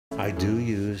I do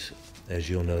use, as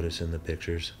you'll notice in the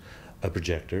pictures, a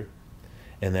projector,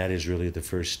 and that is really the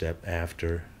first step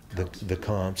after the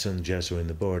comps and gessoing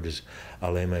the board. Is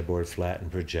I'll lay my board flat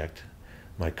and project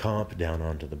my comp down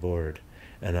onto the board,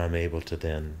 and I'm able to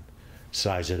then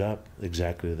size it up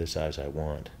exactly the size I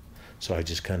want. So I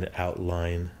just kind of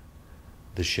outline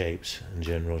the shapes and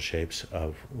general shapes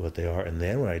of what they are, and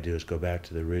then what I do is go back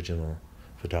to the original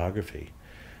photography,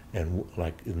 and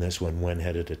like in this one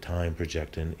head at a time,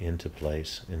 projecting into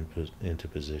place, into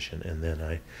position, and then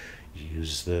I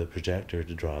use the projector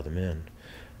to draw them in.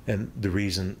 And the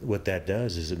reason what that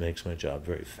does is it makes my job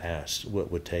very fast. What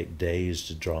would take days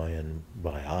to draw in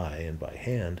by eye and by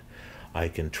hand, I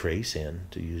can trace in,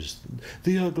 to use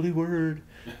the ugly word,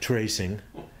 tracing.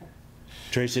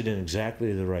 Trace it in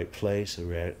exactly the right place,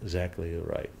 exactly the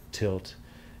right tilt,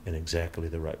 and exactly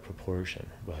the right proportion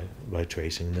by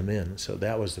tracing them in. So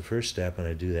that was the first step, and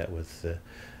I do that with the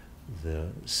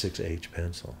 6H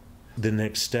pencil. The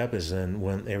next step is then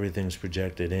when everything's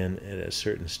projected in at a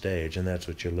certain stage, and that's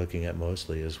what you're looking at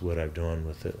mostly, is what I've done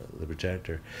with the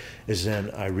projector, is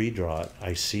then I redraw it.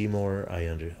 I see more,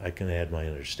 I can add my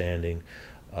understanding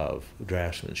of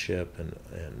draftsmanship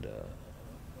and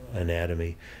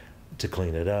anatomy, to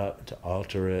clean it up, to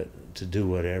alter it, to do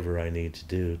whatever I need to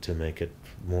do to make it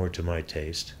more to my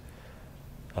taste.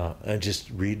 I just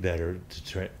read better.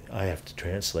 I have to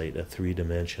translate a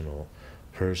three-dimensional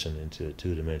person into a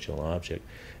two-dimensional object,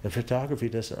 and photography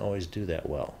doesn't always do that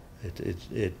well.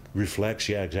 It reflects,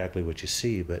 yeah, exactly what you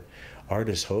see, but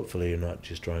artists hopefully are not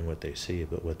just drawing what they see,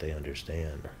 but what they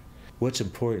understand. What's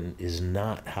important is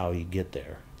not how you get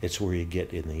there, it's where you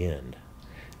get in the end,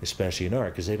 especially in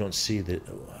art, because they don't see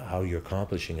how you're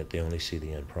accomplishing it, they only see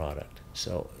the end product.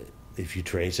 So if you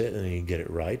trace it and you get it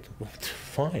right, well,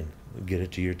 fine, get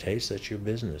it to your taste, that's your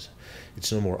business.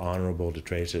 It's no more honorable to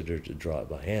trace it or to draw it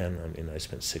by hand. I mean, I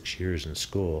spent 6 years in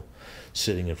school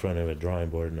sitting in front of a drawing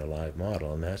board and a live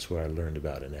model, and that's where I learned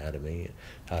about anatomy,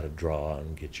 how to draw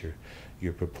and get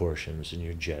your proportions and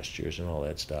your gestures and all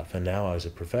that stuff. And now as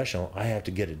a professional, I have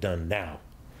to get it done now,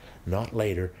 not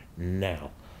later,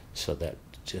 now. So that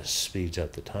just speeds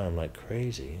up the time like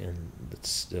crazy, and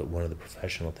that's one of the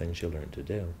professional things you learn to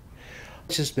do.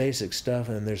 It's just basic stuff,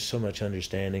 and there's so much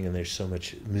understanding, and there's so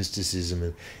much mysticism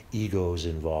and egos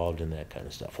involved in that kind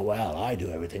of stuff. Well, I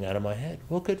do everything out of my head.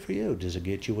 Well, good for you. Does it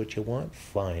get you what you want?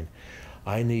 Fine.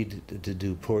 I need to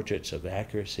do portraits of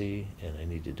accuracy, and I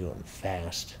need to do them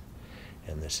fast,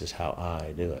 and this is how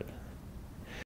I do it.